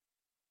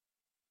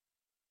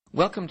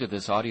Welcome to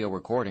this audio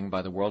recording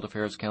by the World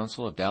Affairs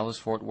Council of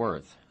Dallas-Fort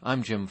Worth.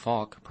 I'm Jim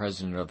Falk,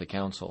 President of the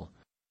Council.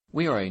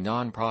 We are a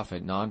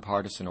non-profit,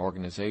 nonpartisan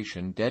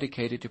organization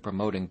dedicated to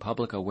promoting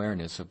public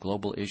awareness of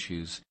global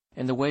issues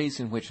and the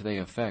ways in which they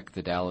affect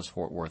the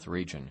Dallas-Fort Worth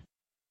region.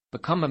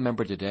 Become a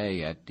member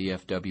today at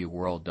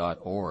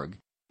dfwworld.org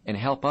and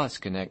help us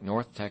connect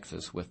North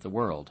Texas with the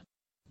world.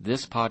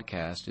 This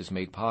podcast is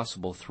made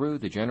possible through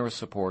the generous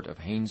support of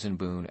Haynes &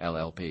 Boone,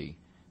 LLP.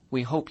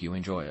 We hope you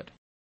enjoy it.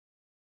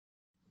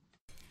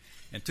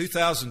 In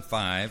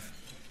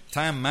 2005,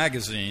 Time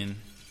magazine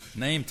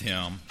named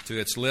him to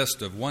its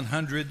list of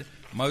 100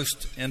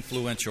 most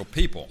influential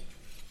people.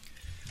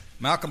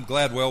 Malcolm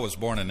Gladwell was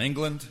born in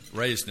England,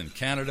 raised in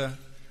Canada,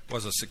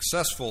 was a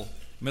successful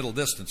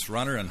middle-distance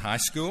runner in high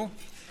school,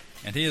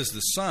 and he is the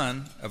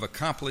son of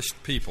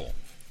accomplished people.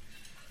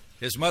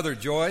 His mother,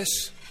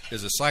 Joyce,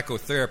 is a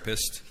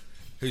psychotherapist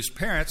whose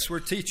parents were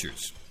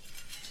teachers,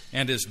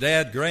 and his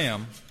dad,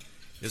 Graham,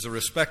 is a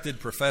respected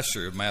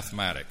professor of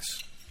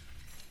mathematics.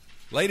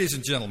 Ladies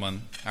and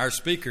gentlemen, our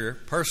speaker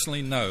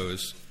personally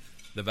knows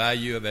the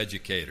value of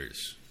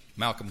educators.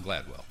 Malcolm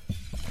Gladwell.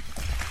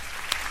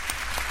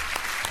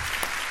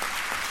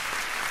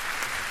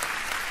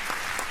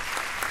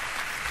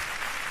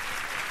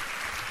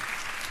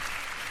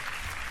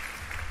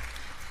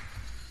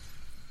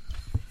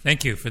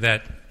 Thank you for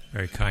that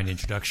very kind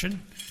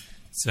introduction.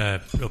 It's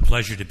a real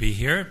pleasure to be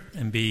here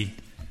and be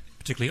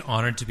particularly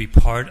honored to be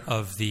part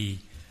of the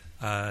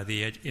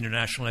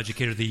International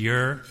Educator of the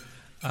Year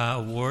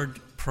award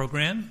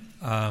program.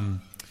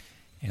 And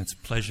it's a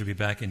pleasure to be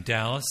back in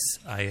Dallas.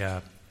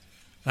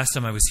 Last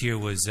time I was here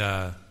was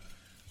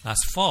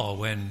last fall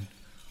when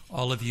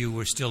all of you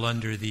were still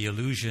under the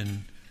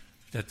illusion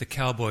that the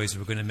Cowboys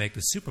were going to make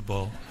the Super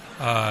Bowl.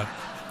 I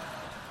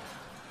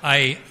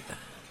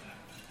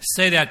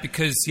say that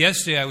because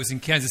yesterday I was in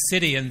Kansas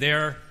City and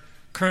they're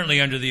currently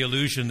under the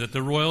illusion that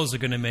the Royals are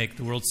going to make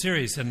the World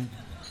Series. And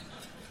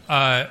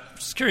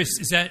just curious,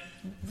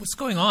 what's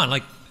going on?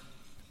 Like,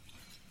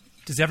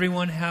 does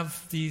everyone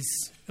have these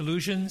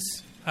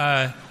illusions?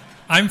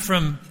 I'm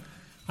from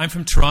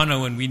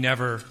Toronto, and we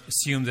never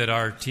assume that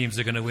our teams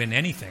are going to win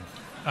anything.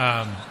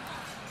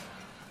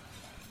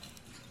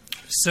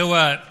 So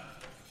I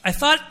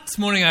thought this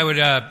morning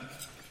I'd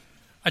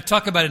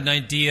talk about an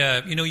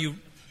idea. You know, you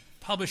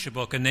publish a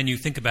book, and then you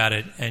think about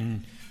it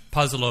and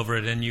puzzle over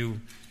it, and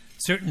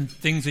certain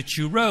things that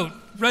you wrote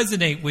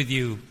resonate with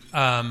you.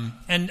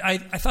 And I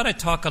thought I'd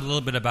talk a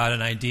little bit about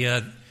an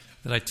idea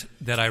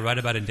that I write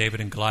about in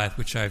David and Goliath,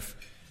 which I've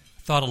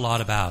thought a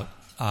lot about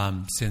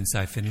since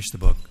I finished the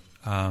book.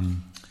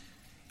 And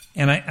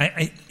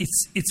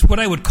it's what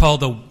I would call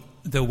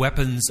the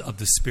weapons of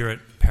the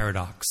spirit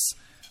paradox.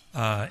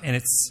 And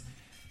it's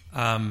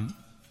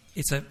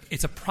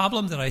a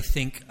problem that I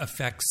think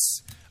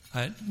affects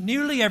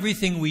nearly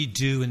everything we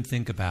do and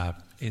think about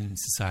in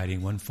society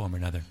in one form or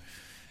another.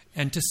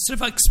 And to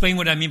sort of explain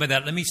what I mean by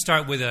that, let me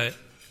start with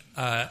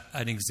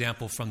an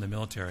example from the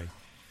military.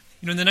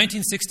 You know, in the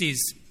 1960s,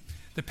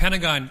 the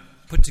Pentagon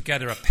put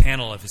together a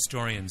panel of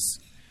historians,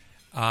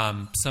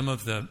 some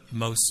of the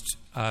most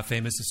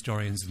famous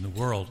historians in the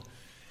world,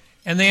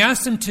 and they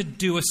asked them to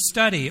do a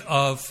study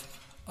of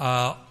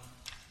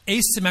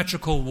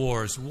asymmetrical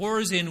wars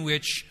in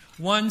which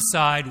one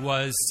side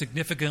was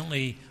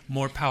significantly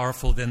more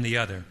powerful than the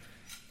other.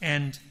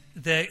 And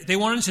they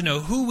wanted to know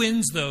who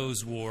wins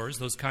those wars,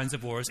 those kinds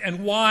of wars,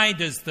 and why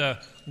does the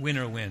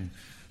winner win.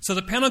 So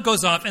the panel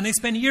goes off, and they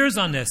spend years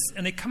on this,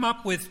 and they come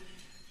up with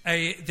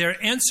their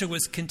answer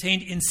was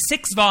contained in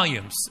 6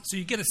 volumes. So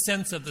you get a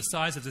sense of the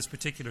size of this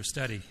particular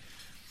study.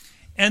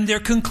 And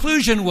their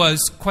conclusion was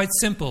quite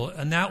simple,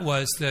 and that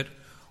was that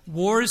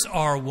wars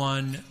are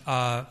won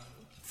the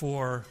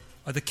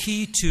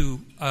key to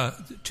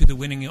the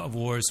winning of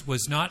wars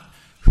was not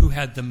who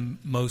had the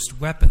most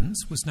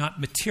weapons, was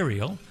not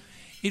material.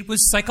 It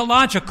was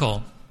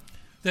psychological,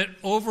 that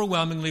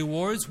overwhelmingly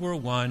wars were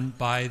won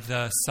by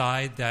the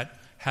side that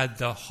had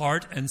the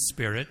heart and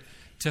spirit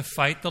to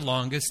fight the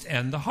longest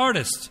and the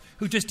hardest,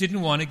 who just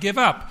didn't want to give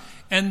up.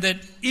 And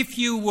that if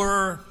you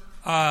were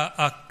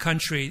a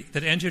country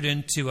that entered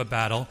into a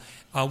battle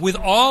with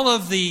all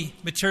of the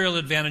material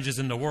advantages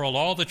in the world,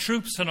 all the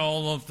troops and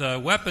all of the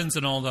weapons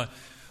and all the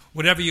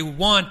whatever you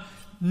want,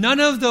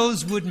 none of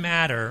those would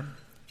matter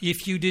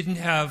if you didn't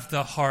have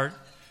the heart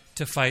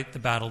to fight the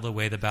battle the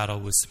way the battle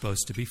was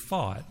supposed to be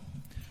fought.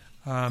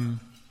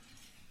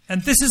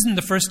 And this isn't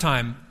the first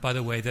time, by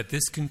the way, that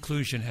this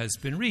conclusion has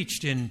been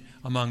reached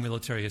among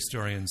military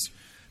historians.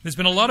 There's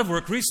been a lot of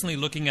work recently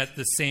looking at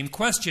the same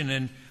question,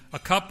 and a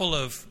couple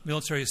of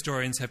military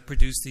historians have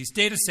produced these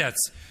data sets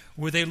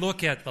where they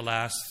look at the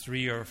last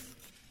 200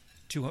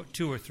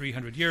 or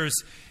 300 years,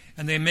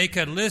 and they make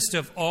a list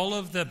of all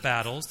of the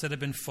battles that have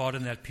been fought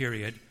in that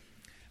period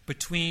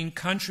between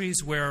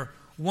countries where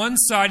one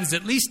side is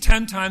at least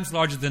 10 times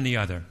larger than the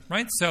other,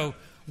 right? So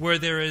where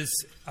there is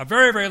a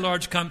very, very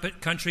large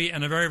country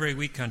and a very, very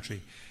weak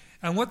country.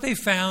 And what they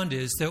found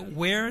is that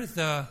where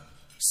the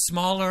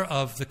smaller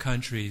of the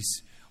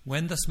countries,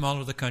 when the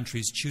smaller of the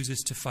countries chooses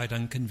to fight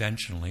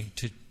unconventionally,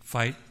 to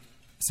fight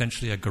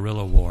essentially a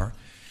guerrilla war,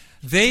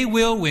 they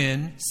will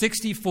win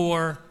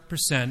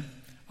 64%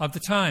 of the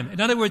time.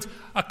 In other words,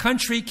 a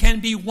country can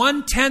be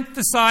 1/10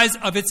 the size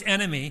of its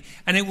enemy,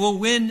 and it will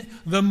win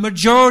the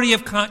majority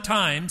of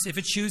times if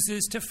it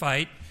chooses to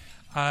fight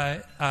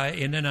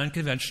in an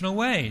unconventional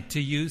way,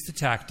 to use the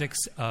tactics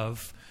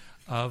of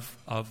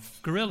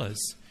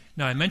guerrillas.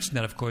 Now, I mention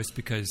that, of course,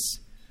 because,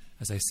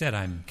 as I said,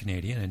 I'm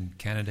Canadian, and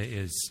Canada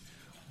is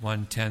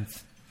 1/10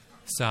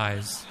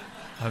 size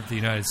of the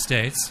United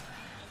States.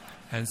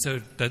 And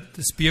so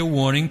this be a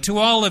warning to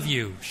all of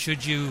you.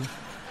 Should you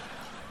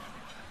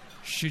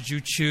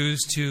choose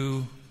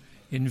to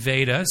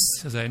invade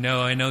us, as I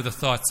know the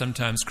thought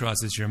sometimes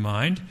crosses your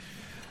mind,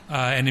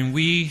 and then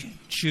we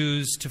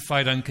choose to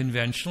fight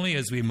unconventionally,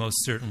 as we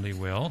most certainly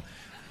will,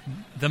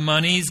 the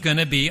money's going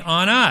to be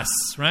on us,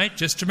 right?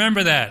 Just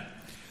remember that.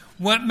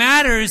 What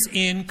matters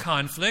in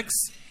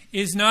conflicts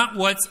is not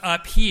what's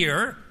up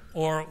here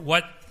or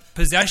what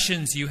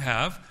possessions you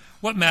have.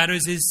 What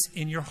matters is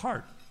in your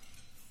heart,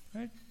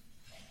 right?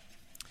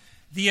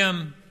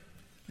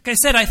 Like I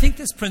said, I think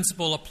this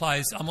principle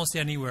applies almost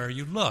anywhere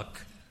you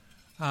look.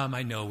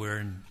 I know we're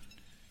in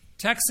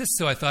Texas,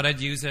 so I thought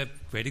I'd use a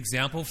great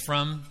example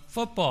from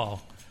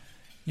football.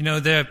 You know,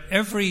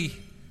 every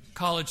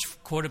college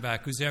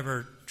quarterback who's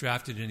ever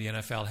drafted in the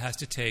NFL has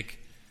to take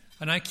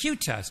an IQ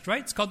test,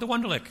 right? It's called the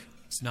Wonderlic.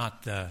 It's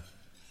not the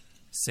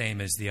same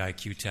as the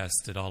IQ test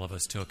that all of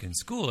us took in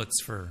school.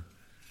 It's for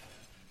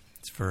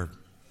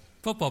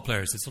football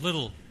players. It's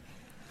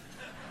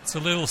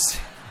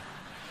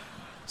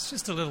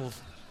just a little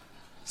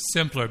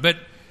simpler. But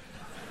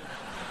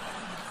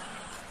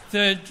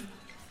the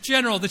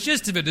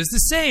gist of it is the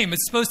same.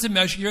 It's supposed to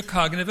measure your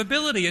cognitive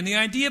ability. And the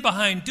idea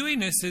behind doing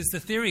this is, the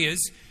theory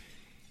is,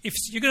 if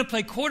you're going to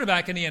play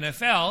quarterback in the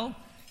NFL,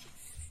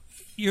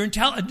 your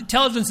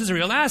intelligence is a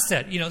real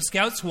asset. You know,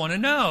 scouts want to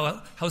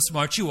know how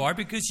smart you are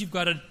because you've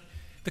got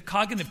the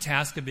cognitive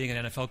task of being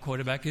an NFL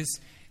quarterback is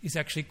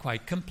actually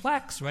quite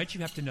complex, right?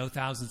 You have to know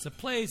thousands of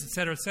plays, et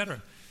cetera, et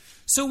cetera.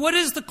 So what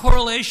is the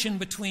correlation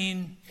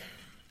between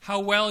how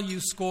well you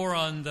score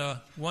on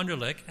the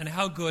Wonderlic and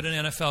how good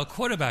an NFL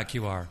quarterback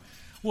you are?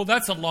 Well,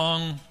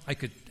 I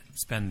could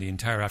spend the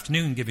entire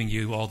afternoon giving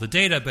you all the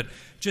data, but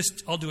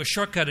I'll do a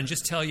shortcut and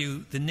just tell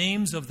you the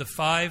names of the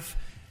 5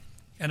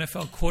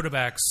 NFL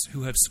quarterbacks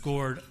who have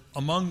scored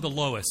among the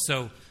lowest.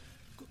 So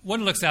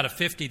Wonderlic's out of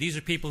 50. These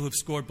are people who've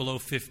scored below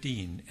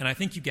 15. And I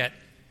think you get,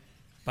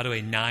 by the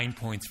way, 9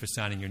 points for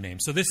signing your name.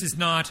 So this is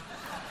not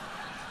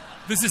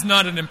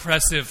an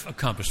impressive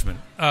accomplishment.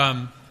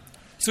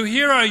 So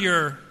here are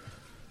your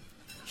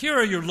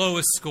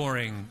lowest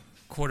scoring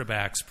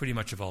quarterbacks pretty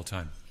much of all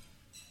time.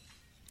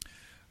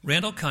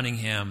 Randall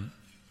Cunningham,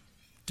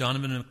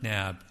 Donovan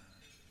McNabb,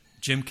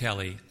 Jim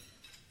Kelly,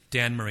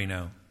 Dan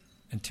Marino,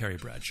 and Terry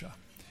Bradshaw.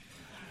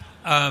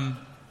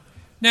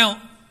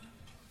 Now,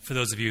 for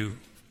those of you,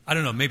 I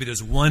don't know, maybe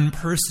there's one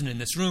person in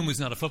this room who's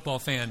not a football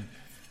fan.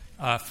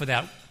 For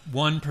that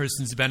one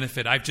person's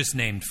benefit, I've just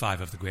named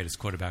 5 of the greatest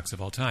quarterbacks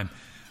of all time.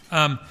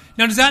 Now,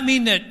 does that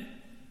mean that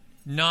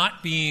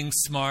not being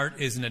smart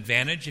is an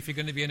advantage if you're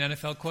going to be an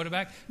NFL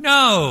quarterback?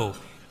 No.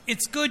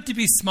 It's good to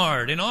be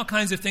smart in all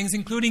kinds of things,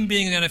 including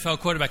being an NFL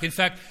quarterback. In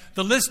fact,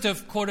 the list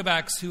of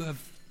quarterbacks who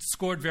have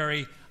scored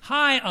very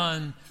high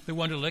on the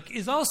Wonderlic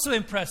is also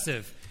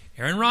impressive.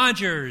 Aaron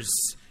Rodgers,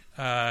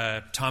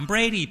 Tom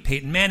Brady,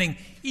 Peyton Manning,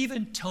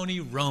 even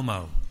Tony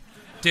Romo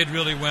did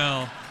really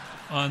well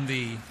on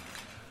the...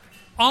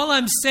 All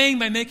I'm saying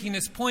by making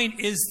this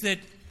point is that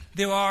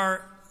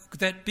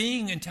that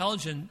being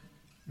intelligent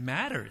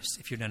matters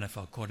if you're an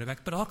NFL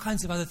quarterback, but all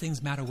kinds of other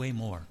things matter way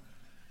more.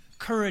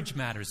 Courage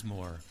matters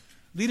more.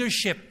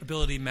 Leadership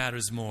ability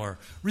matters more.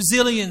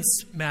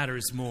 Resilience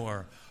matters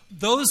more.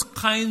 Those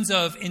kinds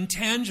of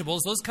intangibles,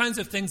 those kinds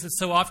of things that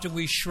so often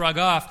we shrug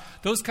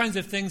off, those kinds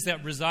of things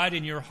that reside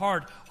in your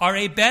heart are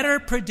a better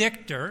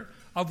predictor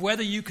of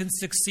whether you can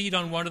succeed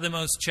on one of the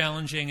most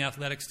challenging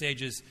athletic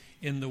stages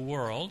in the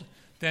world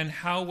than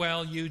how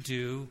well you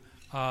do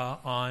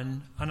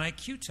on an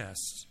IQ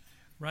test,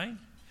 right?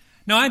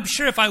 Now, I'm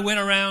sure if I went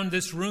around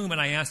this room and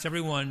I asked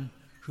everyone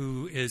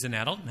who is an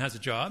adult and has a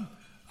job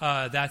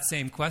that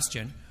same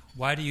question,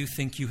 why do you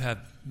think you have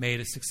made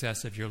a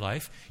success of your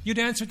life? You'd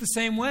answer it the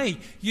same way.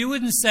 You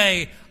wouldn't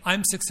say,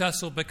 I'm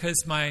successful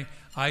because my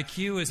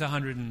IQ is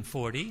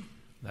 140,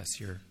 unless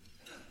you're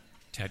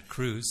Ted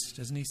Cruz.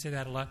 Doesn't he say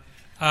that a lot?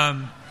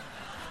 I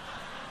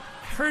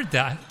heard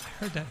that.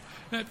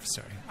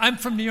 Sorry. I'm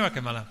from New York,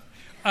 I'm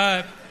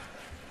allowed.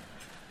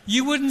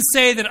 You wouldn't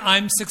say that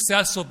I'm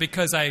successful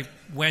because I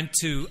went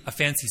to a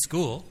fancy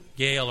school,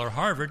 Yale or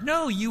Harvard.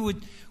 No, you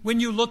would, when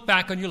you look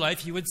back on your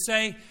life, you would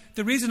say,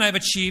 the reason I've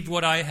achieved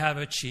what I have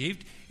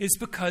achieved is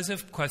because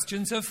of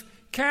questions of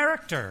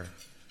character.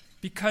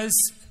 Because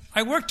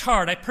I worked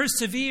hard, I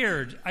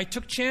persevered, I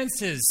took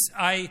chances,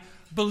 I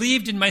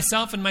believed in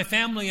myself and my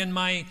family and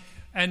my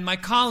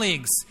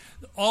colleagues.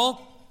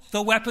 All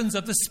the weapons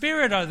of the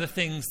spirit are the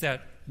things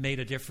that made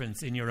a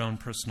difference in your own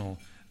personal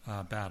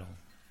battle.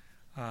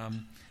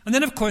 And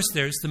then, of course,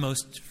 there's the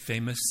most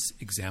famous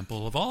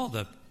example of all,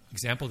 the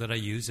example that I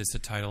use is the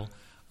title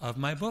of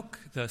my book,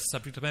 the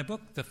subject of my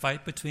book, The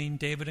Fight Between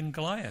David and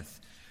Goliath,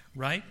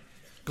 right?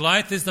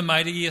 Goliath is the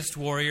mightiest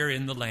warrior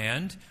in the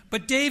land,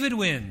 but David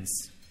wins.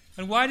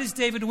 And why does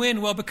David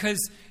win? Well, because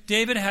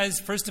David has,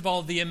 first of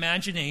all, the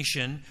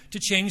imagination to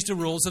change the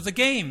rules of the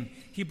game.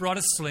 He brought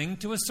a sling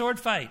to a sword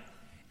fight.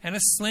 And a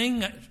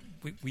sling,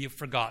 we have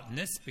forgotten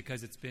this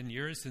because it's been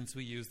years since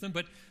we used them,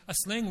 but a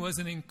sling was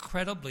an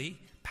incredibly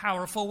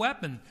powerful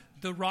weapon.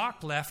 The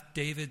rock left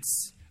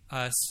David's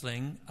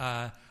sling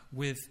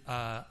with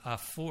a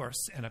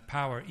force and a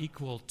power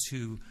equal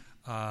to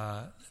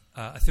a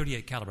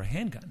 .38 caliber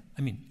handgun.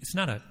 I mean,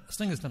 a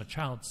sling is not a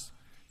child's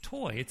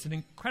toy. It's an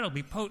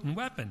incredibly potent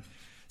weapon.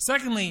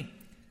 Secondly,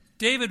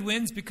 David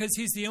wins because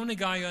he's the only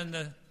guy on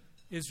the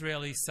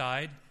Israelite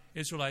side,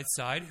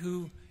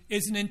 who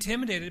isn't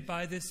intimidated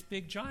by this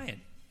big giant.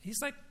 He's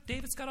like,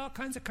 David's got all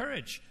kinds of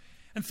courage.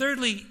 And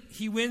thirdly,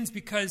 he wins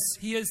because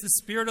he has the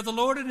Spirit of the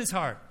Lord in his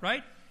heart,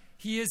 right?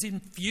 He is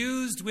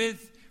infused with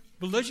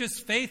religious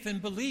faith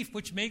and belief,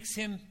 which makes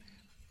him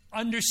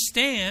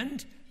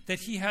understand that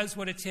he has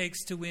what it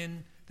takes to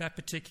win that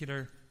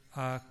particular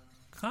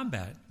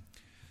combat.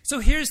 So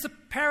here's the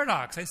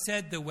paradox. I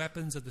said the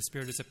weapons of the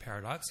Spirit is a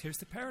paradox. Here's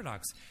the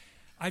paradox.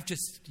 I've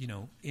just,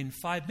 in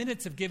 5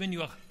 minutes have given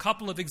you a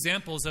couple of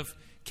examples of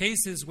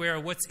cases where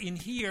what's in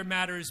here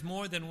matters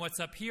more than what's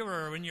up here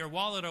or in your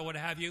wallet or what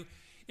have you.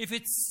 If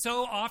it's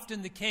so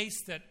often the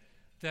case that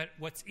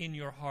what's in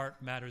your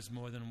heart matters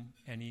more than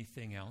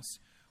anything else,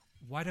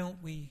 why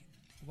don't we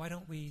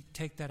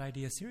take that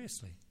idea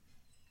seriously?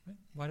 Right?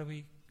 Why do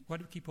we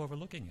keep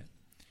overlooking it?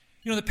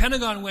 The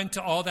Pentagon went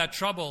to all that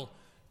trouble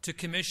to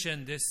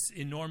commission this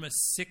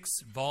enormous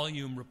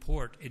 6-volume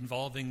report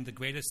involving the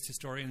greatest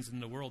historians in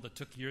the world that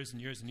took years and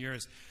years and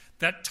years,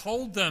 that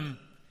told them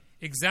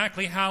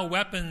exactly how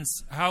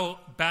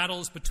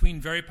battles between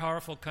very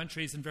powerful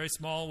countries and very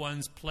small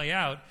ones play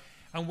out.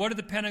 And what did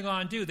the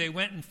Pentagon do? They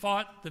went and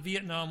fought the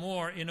Vietnam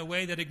War in a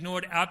way that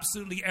ignored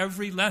absolutely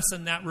every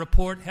lesson that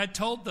report had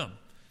told them,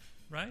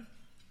 right?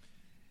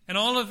 And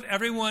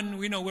everyone,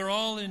 we're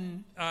all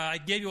in, I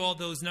gave you all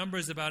those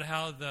numbers about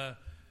how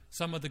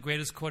some of the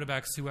greatest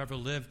quarterbacks who ever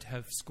lived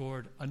have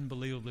scored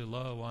unbelievably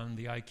low on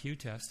the IQ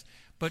test.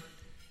 But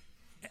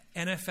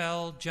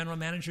NFL general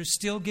managers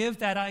still give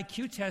that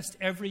IQ test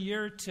every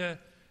year to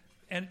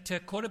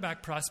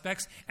quarterback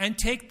prospects and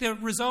take the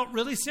result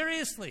really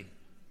seriously,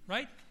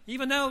 right?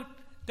 Even though it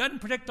doesn't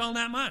predict all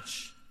that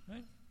much,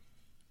 right?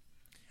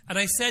 And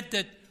I said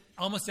that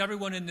almost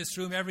everyone in this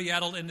room, every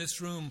adult in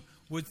this room,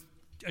 would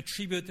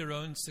attribute their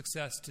own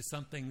success to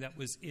something that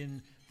was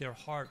in their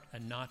heart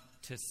and not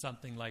to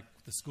something like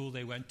the school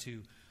they went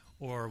to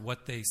or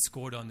what they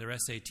scored on their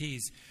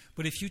SATs.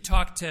 But if you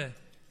talk to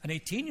an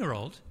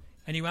 18-year-old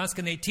and you ask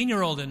an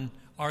 18-year-old in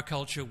our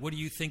culture, what do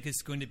you think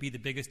is going to be the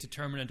biggest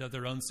determinant of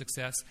their own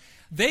success?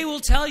 They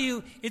will tell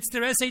you it's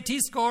their SAT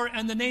score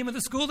and the name of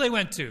the school they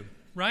went to,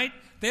 right?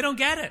 They don't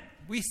get it.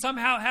 We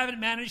somehow haven't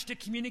managed to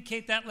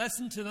communicate that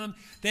lesson to them,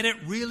 that it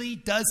really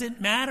doesn't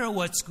matter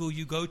what school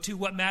you go to.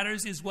 What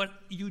matters is what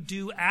you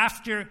do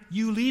after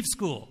you leave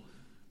school,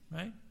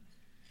 right?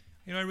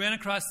 I ran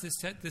across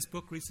this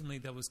book recently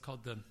that was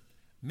called The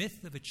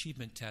Myth of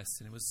Achievement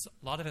Tests, and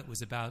a lot of it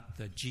was about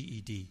the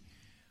GED,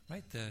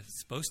 right?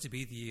 It's supposed to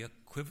be the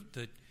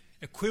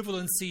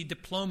equivalency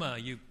diploma.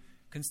 You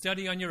can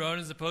study on your own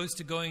as opposed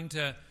to going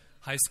to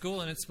high school,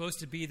 and it's supposed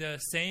to be the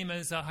same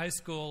as a high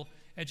school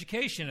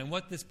education. And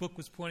what this book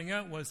was pointing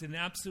out was in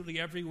absolutely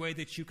every way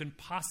that you can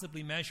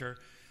possibly measure,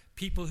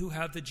 people who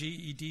have the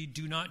GED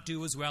do not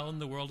do as well in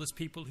the world as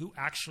people who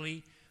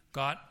actually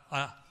got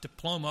a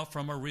diploma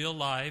from a real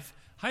live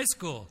high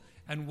school.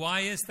 And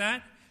why is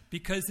that?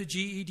 Because the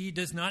GED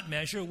does not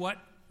measure what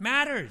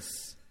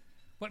matters.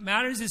 What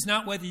matters is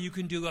not whether you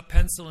can do a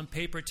pencil and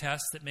paper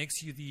test that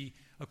makes you the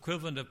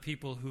equivalent of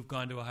people who've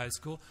gone to a high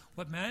school.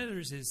 What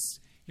matters is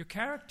your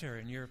character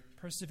and your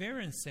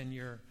perseverance and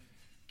your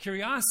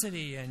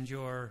curiosity and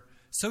your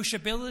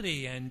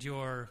sociability and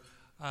your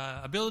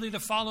ability to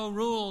follow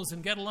rules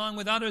and get along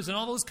with others and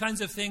all those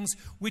kinds of things,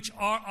 which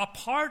are a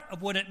part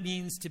of what it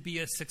means to be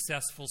a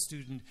successful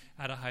student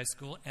at a high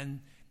school and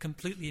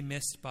completely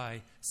missed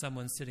by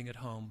someone sitting at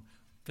home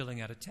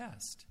filling out a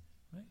test.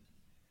 Right?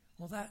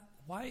 Well,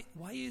 why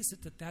is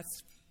it that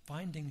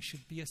finding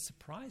should be a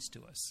surprise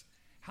to us?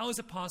 How is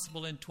it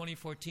possible in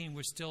 2014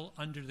 we're still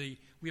we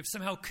have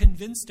somehow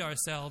convinced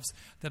ourselves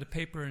that a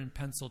paper and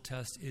pencil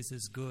test is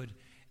as good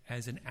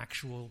as an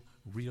actual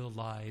real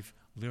live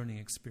learning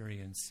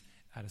experience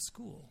at a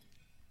school?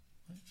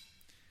 Right?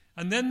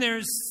 And then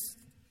there's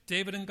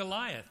David and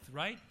Goliath,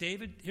 right?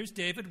 Here's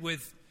David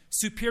with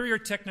superior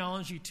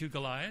technology to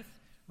Goliath,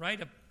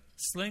 right? A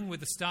sling with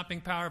the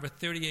stopping power of a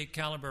 .38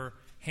 caliber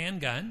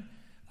handgun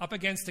up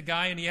against a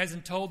guy, and he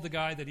hasn't told the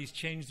guy that he's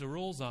changed the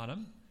rules on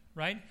him,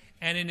 right?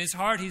 And in his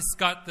heart, he's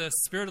got the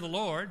Spirit of the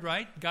Lord,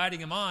 right, guiding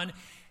him on.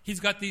 He's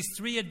got these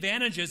three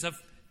advantages of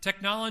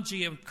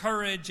technology, of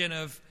courage, and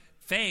of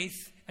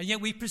faith, and yet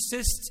we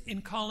persist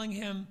in calling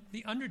him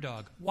the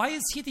underdog. Why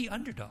is he the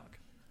underdog?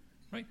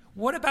 Right?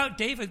 What about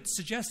David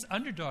suggests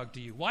underdog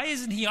to you? Why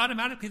isn't he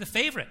automatically the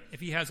favorite if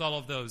he has all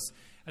of those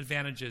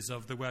advantages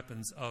of the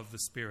weapons of the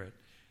Spirit?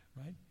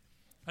 Right?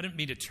 I didn't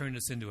mean to turn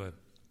this into a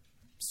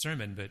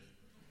sermon, but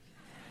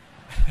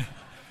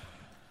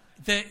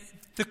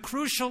the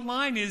crucial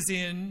line is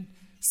in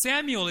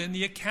Samuel, in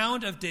the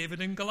account of David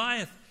and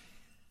Goliath.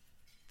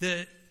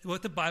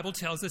 What the Bible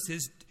tells us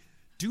is,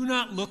 do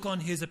not look on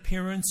his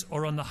appearance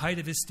or on the height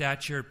of his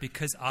stature,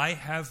 because I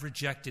have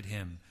rejected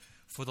him.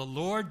 For the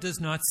Lord does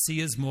not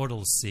see as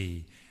mortals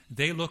see.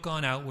 They look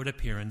on outward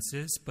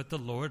appearances, but the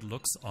Lord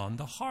looks on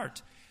the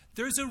heart.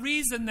 There's a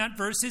reason that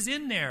verse is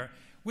in there,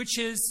 which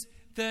is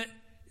that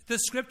the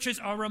Scriptures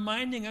are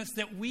reminding us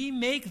that we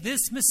make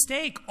this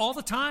mistake all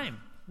the time,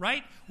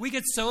 right? We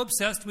get so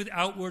obsessed with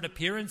outward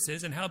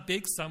appearances and how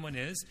big someone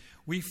is,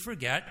 we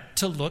forget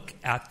to look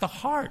at the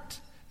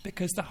heart,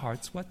 because the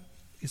heart's what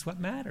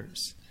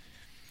matters.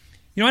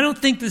 I don't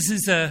think this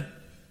is a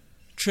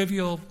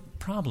trivial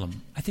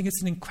problem. I think it's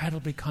an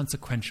incredibly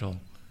consequential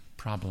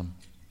problem.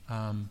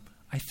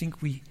 I think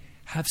we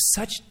have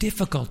such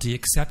difficulty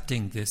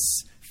accepting this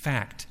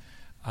fact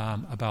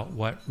about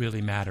what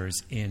really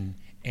matters in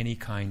any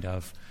kind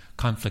of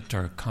conflict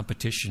or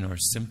competition or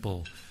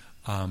simple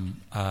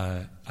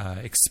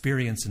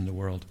experience in the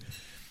world.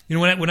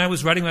 When I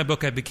was writing my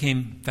book, I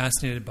became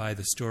fascinated by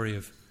the story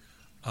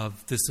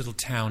of this little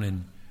town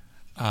in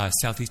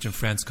southeastern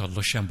France called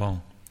Le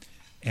Chambon.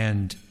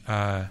 And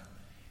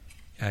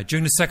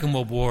during the Second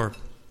World War,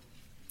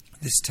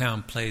 this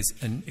town plays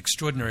an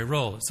extraordinary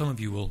role. Some of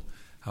you will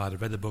have either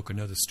read the book or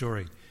know the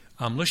story.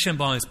 Le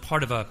Chambon is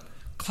part of a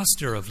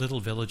cluster of little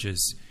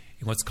villages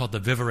in what's called the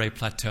Vivarais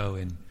Plateau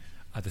in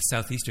the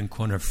southeastern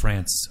corner of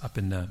France, up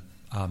in the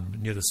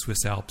near the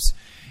Swiss Alps.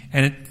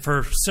 And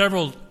for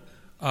several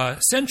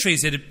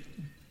centuries, it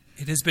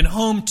has been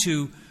home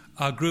to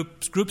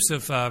groups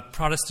of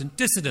Protestant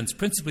dissidents,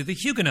 principally the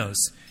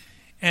Huguenots.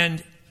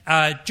 And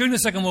during the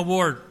Second World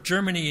War,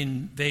 Germany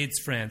invades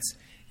France,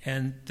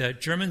 and the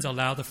Germans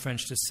allow the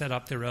French to set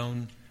up their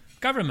own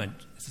government.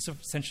 It's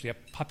essentially a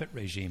puppet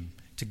regime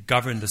to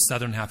govern the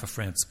southern half of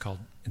France.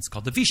 It's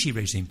called the Vichy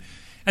regime.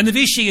 And the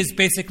Vichy is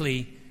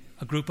basically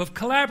a group of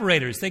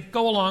collaborators. They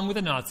go along with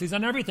the Nazis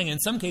on everything. In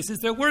some cases,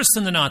 they're worse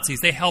than the Nazis.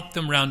 They help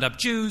them round up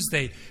Jews.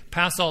 They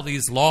pass all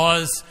these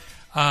laws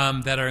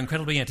that are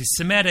incredibly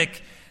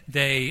anti-Semitic.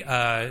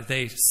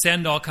 They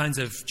send all kinds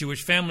of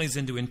Jewish families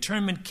into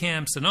internment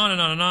camps and on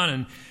and on and on.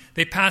 And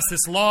they pass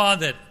this law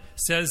that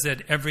says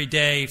that every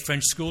day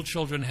French school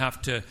children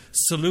have to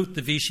salute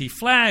the Vichy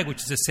flag,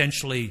 which is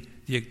essentially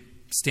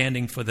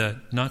standing for the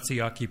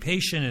Nazi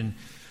occupation. And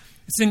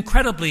it's an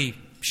incredibly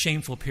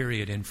shameful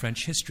period in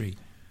French history.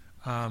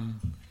 And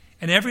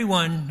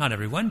everyone, not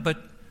everyone, but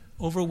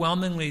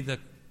overwhelmingly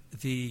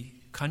the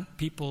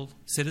people,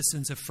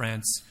 citizens of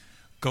France,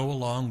 go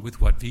along with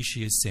what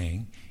Vichy is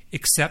saying,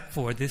 except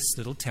for this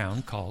little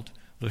town called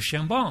Le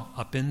Chambon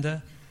up in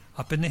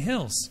the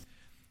hills.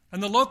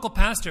 And the local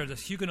pastor, the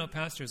Huguenot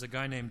pastor, is a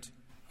guy named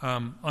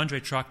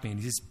André Trocmé.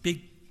 He's this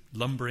big,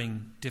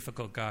 lumbering,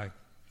 difficult guy.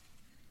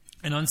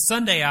 And on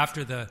Sunday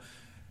after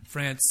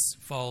France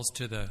falls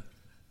to the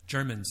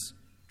Germans,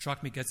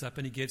 Trocmé gets up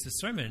and he gives a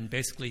sermon and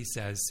basically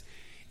says,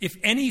 if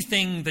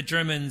anything the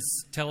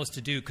Germans tell us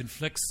to do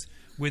conflicts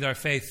with our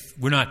faith,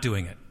 we're not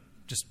doing it.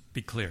 Just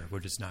be clear, we're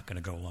just not going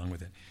to go along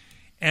with it.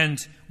 And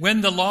when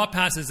the law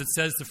passes that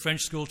says the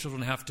French school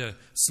children have to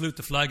salute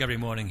the flag every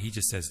morning, he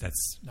just says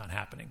that's not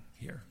happening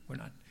here. We're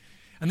not.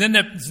 And then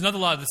there's another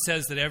law that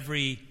says that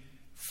every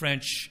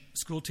French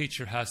school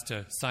teacher has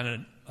to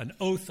sign an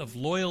oath of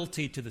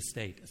loyalty to the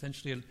state,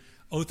 essentially an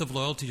oath of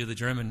loyalty to the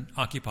German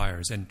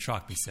occupiers. And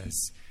Trocmé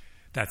says,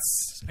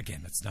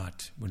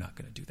 we're not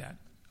going to do that.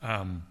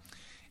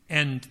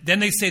 And then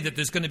they say that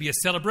there's going to be a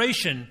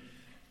celebration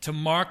to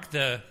mark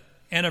the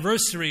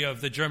anniversary of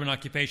the German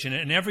occupation,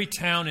 and every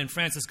town in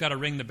France has got to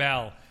ring the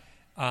bell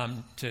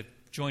to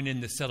join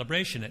in the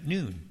celebration at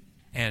noon.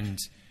 And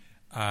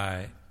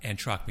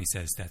Trocmé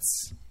says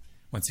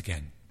once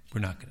again,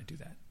 we're not going to do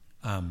that.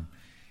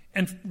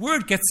 And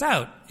word gets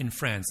out in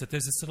France that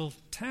there's this little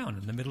town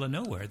in the middle of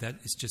nowhere that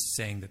is just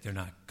saying that they're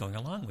not going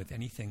along with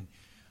anything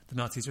the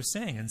Nazis are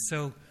saying. And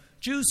so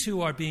Jews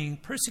who are being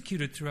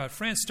persecuted throughout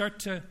France start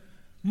to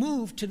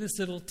move to this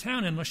little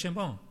town in Le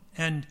Chambon.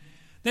 And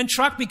then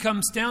Trocmé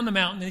comes down the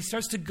mountain and he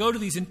starts to go to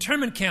these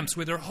internment camps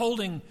where they're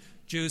holding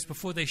Jews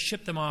before they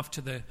ship them off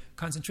to the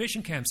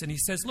concentration camps. And he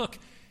says, look,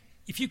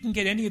 if you can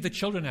get any of the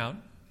children out,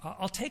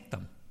 I'll take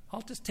them.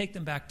 I'll just take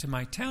them back to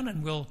my town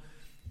and we'll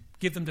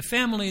give them to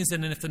families.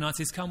 And then if the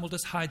Nazis come, we'll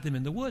just hide them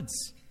in the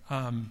woods.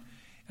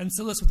 And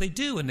so that's what they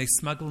do. And they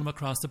smuggle them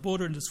across the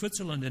border into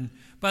Switzerland. And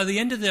by the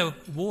end of the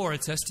war,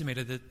 it's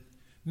estimated that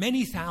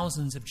many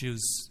thousands of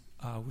Jews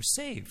were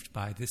saved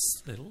by this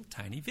little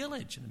tiny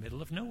village in the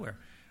middle of nowhere.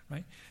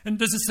 Right? And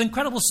there's this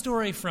incredible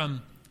story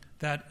from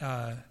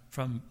Le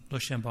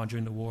Chambon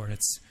during the war. And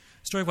it's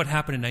a story of what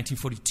happened in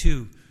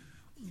 1942.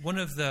 One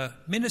of the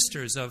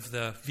ministers of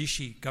the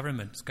Vichy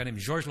government, a guy named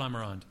Georges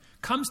Lamarande,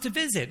 comes to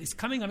visit. He's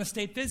coming on a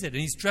state visit,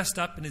 and he's dressed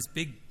up in his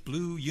big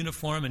blue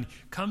uniform and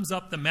comes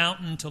up the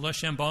mountain to Le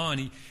Chambon, and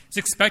he's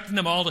expecting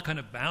them all to kind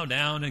of bow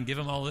down and give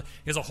him all he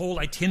has a whole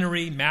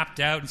itinerary mapped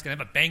out. He's going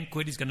to have a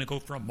banquet. He's going to go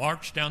for a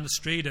march down the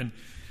street and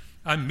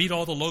meet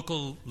all the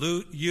local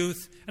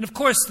youth. And, of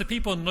course, the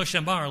people in Le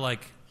Chambon are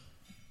like,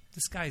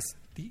 this guy's,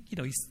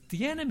 he's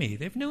the enemy.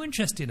 They have no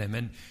interest in him,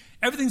 and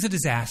everything's a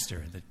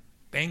disaster. The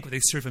banquet, they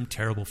serve him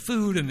terrible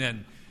food, and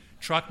then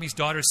Trocmé's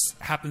daughter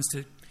happens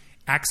to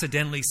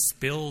accidentally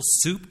spill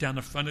soup down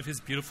the front of his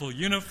beautiful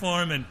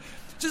uniform, and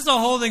just the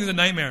whole thing is a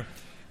nightmare.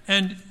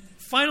 And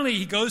finally,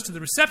 he goes to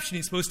the reception.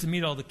 He's supposed to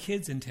meet all the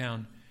kids in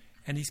town,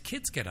 and these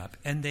kids get up,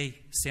 and they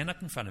stand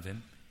up in front of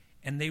him,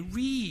 and they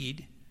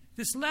read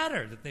this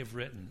letter that they've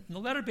written. And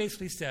the letter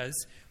basically says,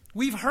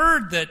 we've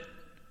heard that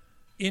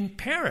in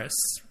Paris,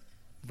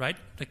 right,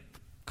 like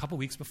a couple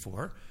weeks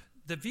before,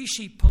 the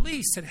Vichy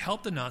police had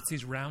helped the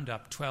Nazis round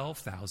up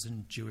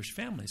 12,000 Jewish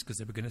families because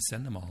they were going to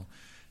send them all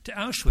to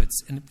Auschwitz.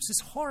 And it was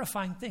this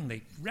horrifying thing.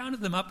 They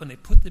rounded them up and they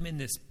put them in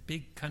this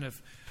big kind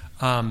of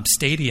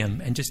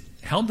stadium and just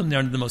held them there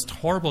under the most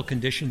horrible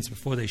conditions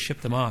before they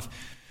shipped them off.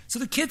 So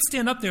the kids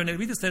stand up there and they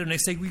read this letter and they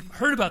say, we've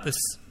heard about this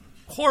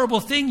horrible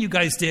thing you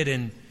guys did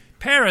in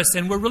Paris,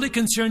 and we're really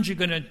concerned you're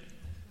going to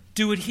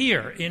do it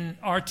here in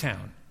our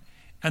town.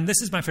 And this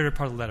is my favorite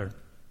part of the letter.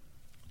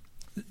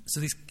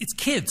 So it's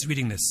kids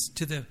reading this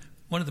to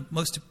one of the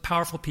most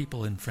powerful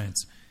people in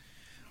France.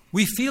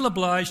 We feel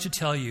obliged to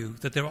tell you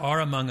that there are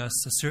among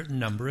us a certain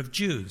number of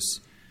Jews,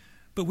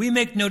 but we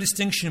make no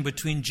distinction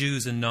between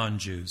Jews and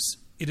non-Jews.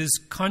 It is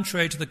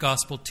contrary to the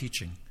gospel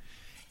teaching.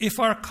 If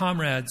our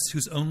comrades,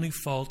 whose only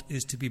fault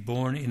is to be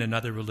born in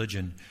another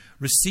religion,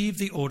 receive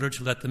the order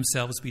to let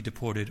themselves be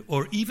deported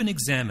or even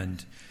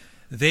examined,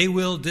 they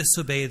will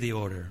disobey the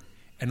order,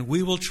 and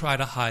we will try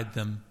to hide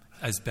them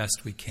as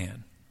best we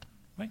can.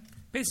 Right?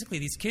 Basically,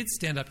 these kids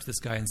stand up to this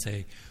guy and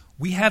say,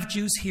 we have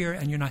Jews here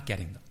and you're not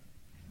getting them.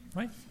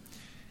 Right?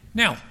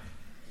 Now,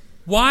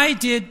 why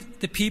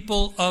did the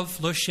people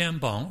of Le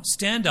Chambon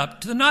stand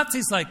up to the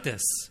Nazis like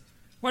this?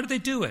 Why did they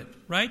do it?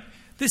 Right?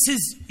 This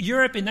is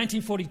Europe in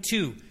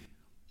 1942.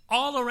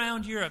 All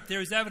around Europe,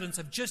 there is evidence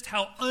of just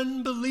how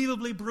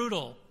unbelievably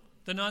brutal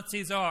the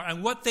Nazis are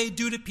and what they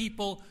do to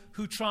people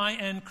who try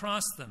and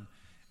cross them.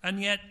 And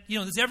yet,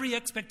 there's every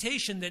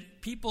expectation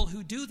that people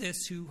who do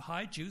this, who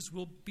hide Jews,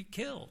 will be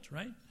killed,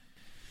 right?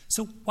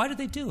 So why did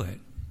they do it?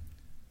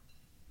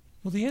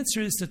 Well, the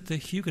answer is that the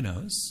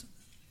Huguenots,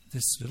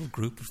 this little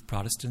group of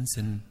Protestants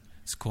in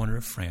this corner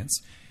of France,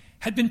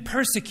 had been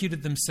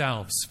persecuted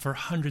themselves for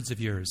hundreds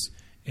of years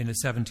in the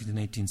 17th and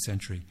 18th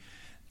century.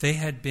 They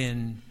had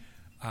been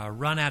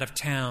run out of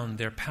town.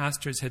 Their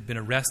pastors had been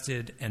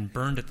arrested and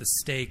burned at the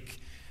stake.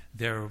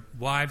 Their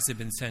wives had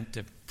been sent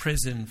to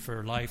prison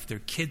for life. Their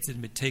kids had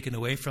been taken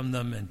away from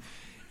them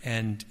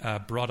and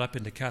brought up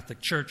into Catholic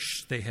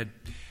Church. They had,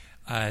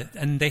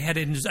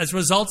 as a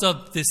result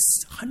of this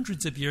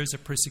hundreds of years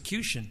of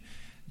persecution,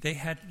 they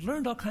had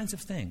learned all kinds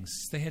of things.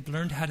 They had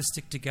learned how to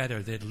stick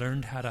together. They had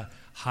learned how to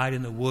hide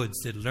in the woods.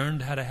 They had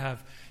learned how to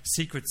have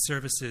secret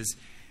services.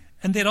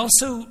 And they'd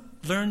also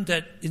learned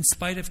that in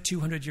spite of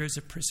 200 years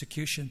of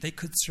persecution, they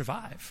could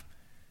survive.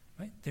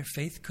 Right? Their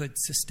faith could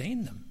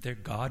sustain them. Their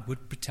God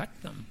would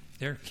protect them.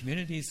 Their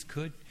communities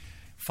could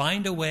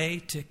find a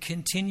way to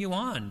continue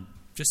on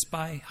just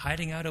by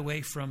hiding out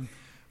away from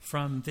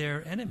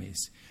their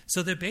enemies.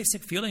 So their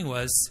basic feeling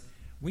was,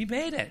 we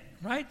made it,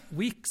 right?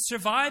 We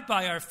survived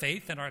by our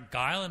faith and our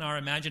guile and our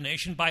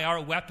imagination, by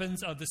our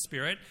weapons of the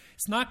Spirit.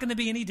 It's not going to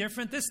be any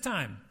different this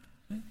time.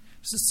 Right?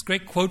 There's this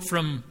great quote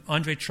from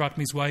André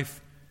Trocmé's wife,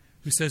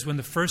 who says when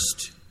the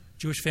first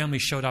Jewish family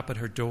showed up at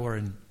her door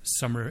in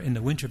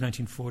the winter of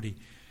 1940,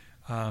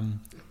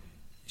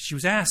 she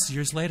was asked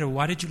years later,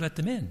 why did you let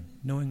them in,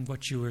 knowing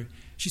what you were...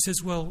 She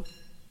says, well,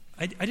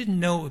 I didn't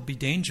know it would be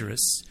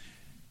dangerous.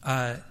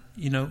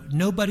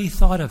 Nobody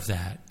thought of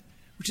that,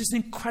 which is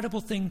an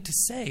incredible thing to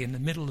say in the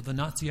middle of the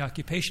Nazi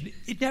occupation.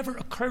 It never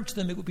occurred to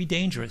them it would be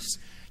dangerous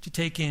to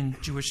take in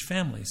Jewish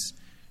families,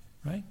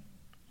 right?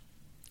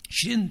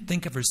 She didn't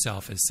think of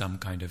herself as some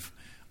kind of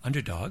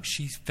underdog.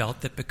 She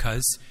felt that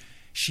because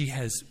she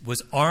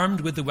was armed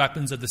with the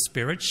weapons of the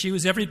Spirit, she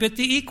was every bit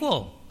the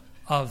equal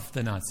of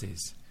the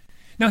Nazis.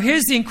 Now,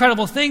 here's the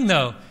incredible thing,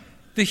 though.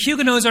 The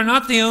Huguenots are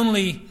not the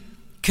only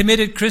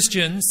committed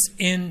Christians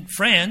in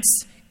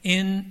France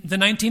in the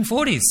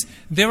 1940s.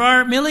 There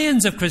are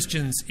millions of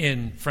Christians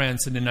in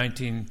France in the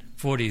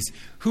 1940s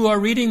who are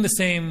reading the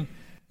same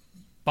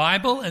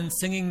Bible and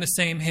singing the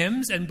same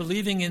hymns and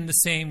believing in the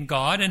same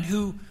God, and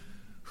who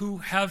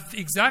have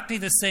exactly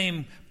the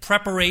same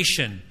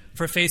preparation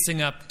for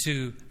facing up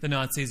to the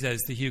Nazis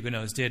as the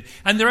Huguenots did.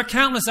 And there are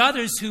countless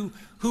others who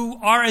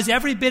are as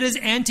every bit as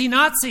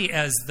anti-Nazi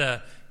as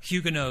the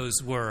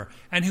Huguenots were,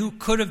 and who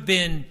could have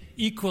been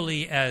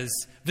equally as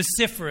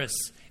vociferous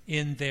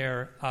in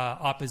their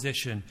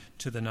opposition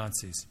to the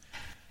Nazis.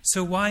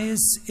 So why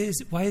is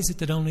it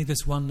that only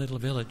this one little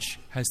village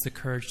has the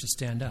courage to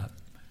stand up?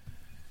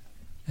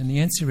 And the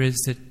answer is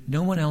that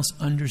no one else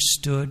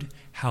understood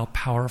how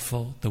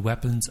powerful the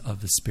weapons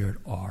of the Spirit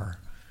are.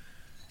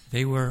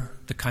 They were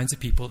the kinds of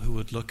people who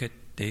would look at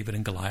David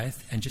and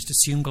Goliath and just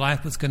assume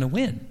Goliath was going to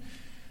win.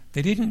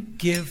 They didn't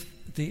give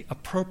the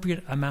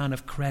appropriate amount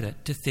of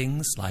credit to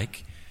things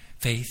like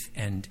faith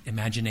and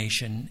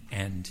imagination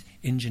and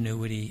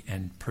ingenuity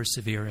and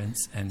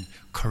perseverance and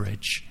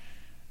courage,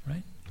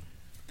 right?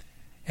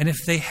 And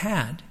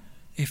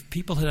if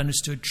people had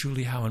understood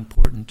truly how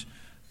important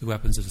the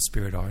weapons of the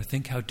Spirit are,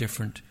 think how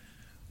different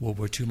World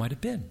War II might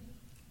have been.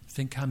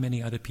 Think how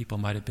many other people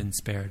might have been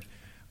spared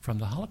from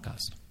the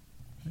Holocaust.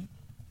 Right?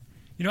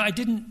 You know,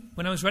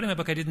 when I was writing my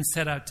book, I didn't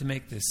set out to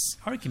make this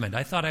argument.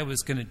 I thought I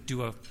was going to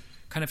do a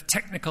kind of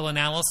technical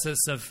analysis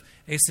of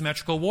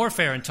asymmetrical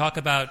warfare and talk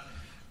about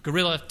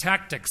guerrilla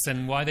tactics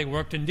and why they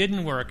worked and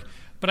didn't work.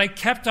 But I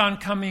kept on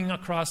coming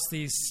across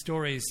these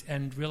stories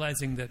and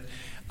realizing that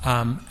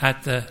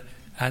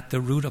at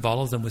the root of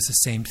all of them was the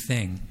same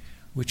thing,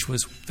 which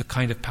was the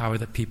kind of power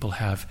that people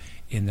have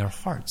in their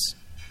hearts.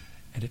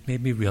 And it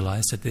made me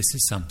realize that this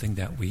is something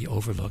that we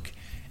overlook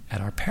at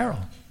our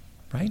peril,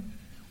 right?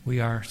 We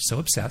are so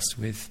obsessed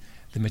with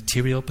the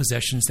material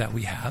possessions that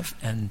we have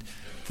and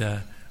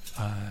the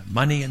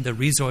money and the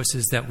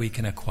resources that we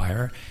can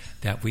acquire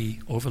that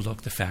we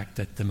overlook the fact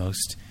that the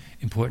most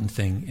important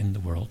thing in the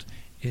world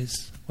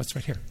is what's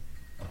right here.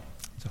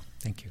 So,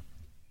 thank you.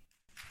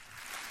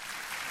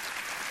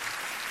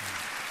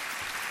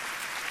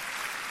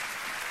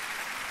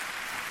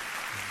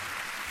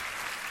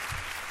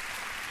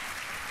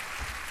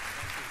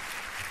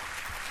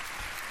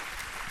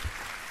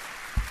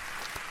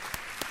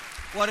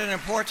 What an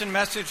important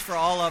message for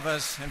all of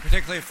us, and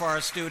particularly for our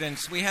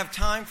students. We have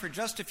time for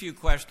just a few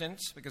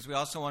questions, because we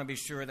also want to be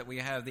sure that we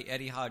have the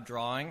Etihad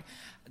drawing.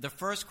 The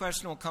first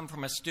question will come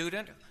from a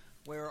student.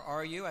 Where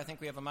are you? I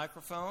think we have a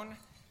microphone,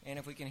 and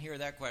if we can hear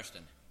that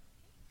question.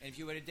 And if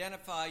you would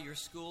identify your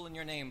school and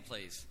your name,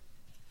 please.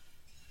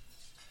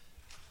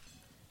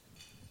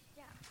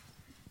 Yeah.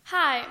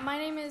 Hi, my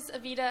name is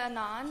Avita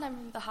Anand. I'm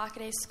from the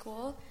Hockaday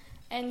School.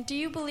 And do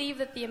you believe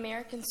that the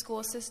American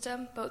school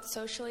system, both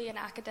socially and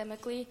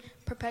academically,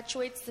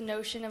 perpetuates the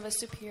notion of a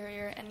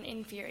superior and an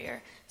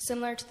inferior,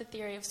 similar to the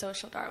theory of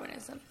social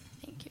Darwinism?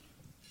 Thank you.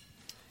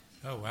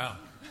 Oh, wow.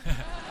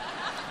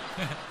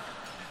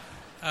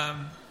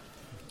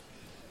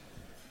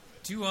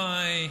 Do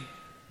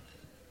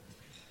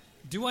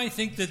I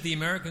think that the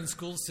American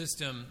school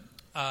system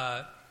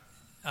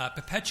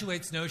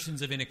perpetuates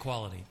notions of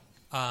inequality?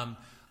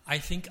 I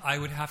think I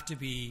would have to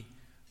be...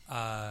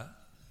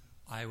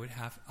 I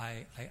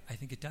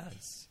think it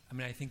does. I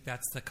mean, I think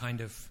that's the kind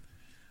of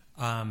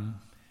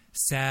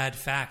sad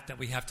fact that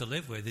we have to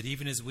live with, that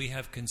even as we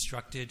have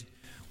constructed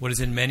what is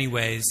in many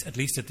ways, at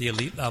least at the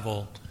elite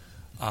level,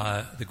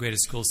 the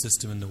greatest school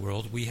system in the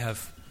world, we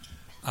have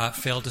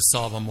failed to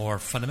solve a more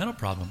fundamental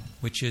problem,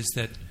 which is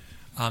that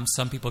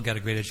some people get a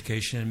great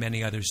education and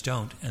many others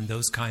don't. And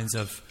those kinds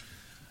of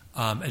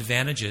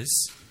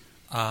advantages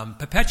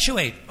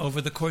perpetuate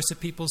over the course of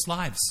people's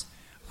lives.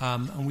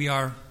 And we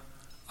are...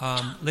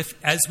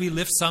 as we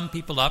lift some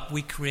people up,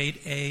 we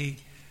create a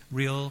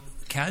real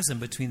chasm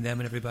between them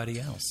and everybody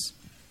else.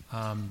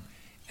 And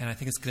I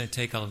think it's going to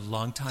take a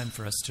long time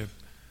for us to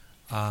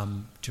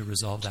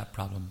resolve that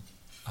problem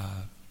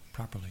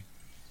properly.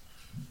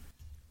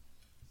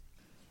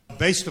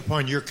 Based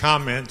upon your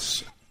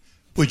comments,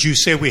 would you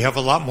say we have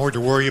a lot more to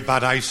worry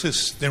about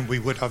ISIS than we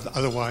would have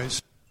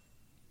otherwise?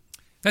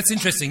 That's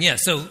interesting, yeah.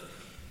 So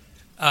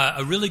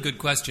a really good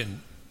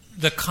question.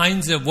 The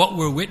kinds of what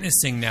we're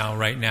witnessing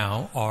right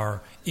now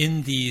are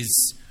in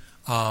these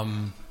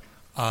small,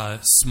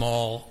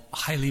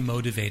 highly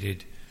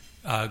motivated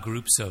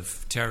groups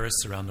of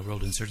terrorists around the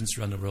world, insurgents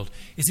around the world,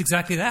 is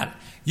exactly that.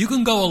 You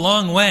can go a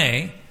long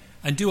way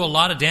and do a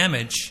lot of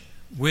damage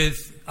with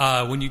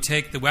when you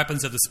take the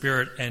weapons of the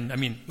Spirit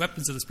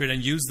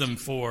and use them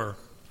for.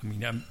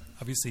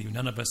 Obviously,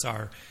 none of us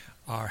are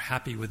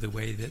happy with the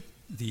way that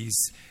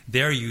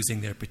they're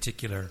using their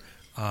particular.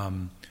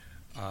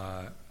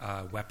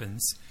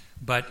 Weapons,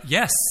 but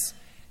yes,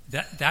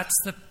 that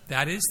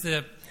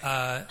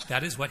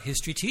is what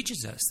history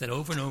teaches us. That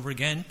over and over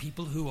again,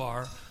 people who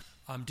are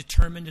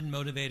determined and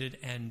motivated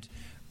and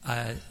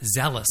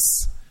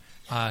zealous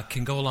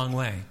can go a long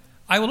way.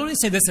 I will only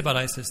say this about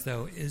ISIS,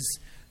 though, is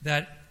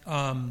that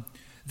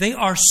they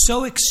are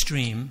so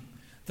extreme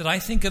that I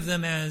think of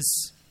them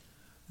as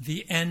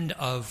the end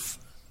of.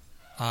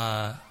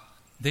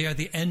 They are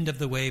the end of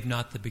the wave,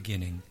 not the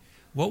beginning.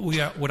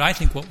 What I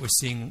think we're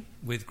seeing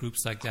with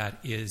groups like that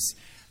is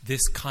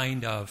this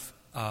kind of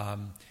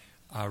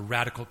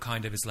radical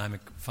kind of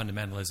Islamic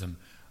fundamentalism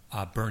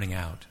burning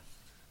out,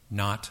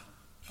 not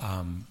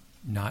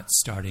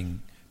starting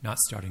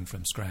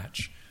from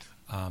scratch.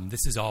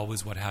 This is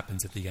always what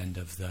happens at the end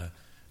of the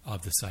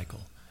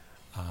cycle,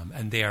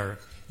 and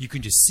you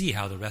can just see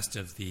how the rest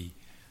of the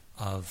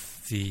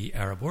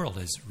Arab world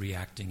is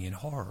reacting in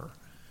horror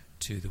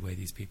to the way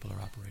these people are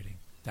operating.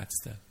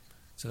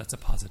 So that's a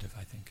positive,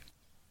 I think.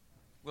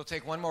 We'll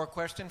take one more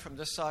question from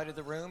this side of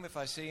the room, if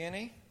I see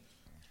any.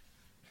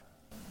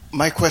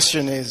 My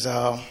question is,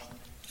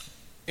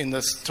 in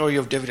the story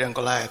of David and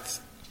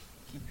Goliath,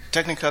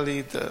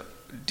 technically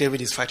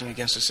David is fighting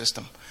against the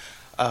system.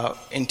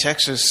 In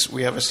Texas,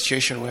 we have a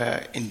situation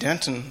where in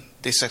Denton,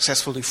 they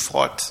successfully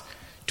fought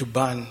to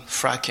ban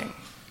fracking.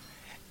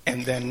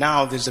 And then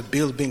now there's a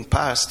bill being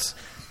passed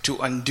to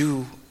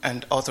undo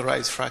and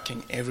authorize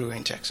fracking everywhere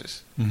in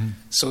Texas. Mm-hmm.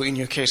 So in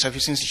your case, have you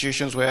seen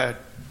situations where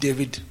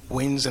David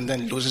wins and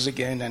then loses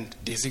again, and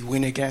does he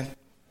win again?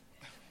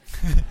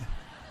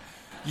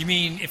 You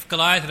mean if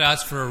Goliath had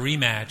asked for a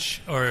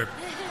rematch, or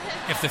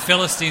if the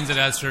Philistines had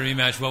asked for a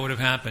rematch, what would have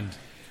happened?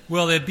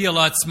 Well, they'd be a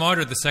lot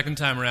smarter the second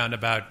time around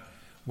about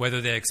whether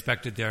they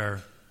expected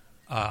their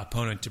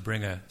opponent to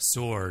bring a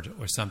sword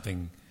or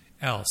something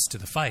else to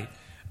the fight.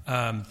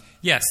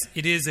 Yes,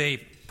 it is a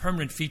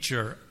permanent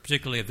feature,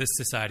 particularly of this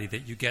society,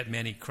 that you get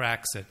many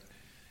cracks at,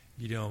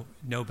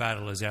 no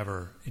battle is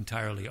ever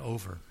entirely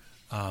over.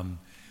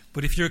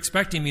 But if you're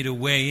expecting me to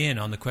weigh in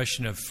on the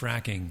question of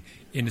fracking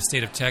in the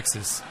state of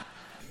Texas,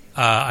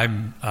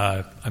 I'm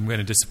going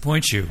to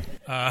disappoint you.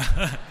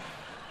 I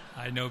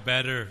know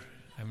better.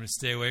 I'm going to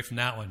stay away from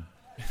that one.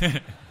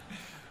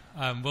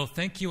 Well,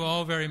 thank you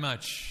all very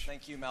much.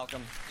 Thank you,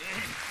 Malcolm.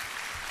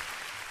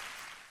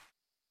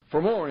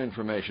 For more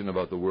information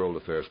about the World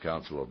Affairs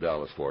Council of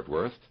Dallas-Fort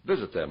Worth,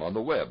 visit them on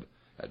the web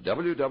at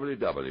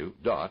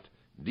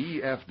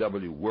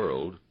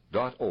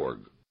www.dfwworld.org.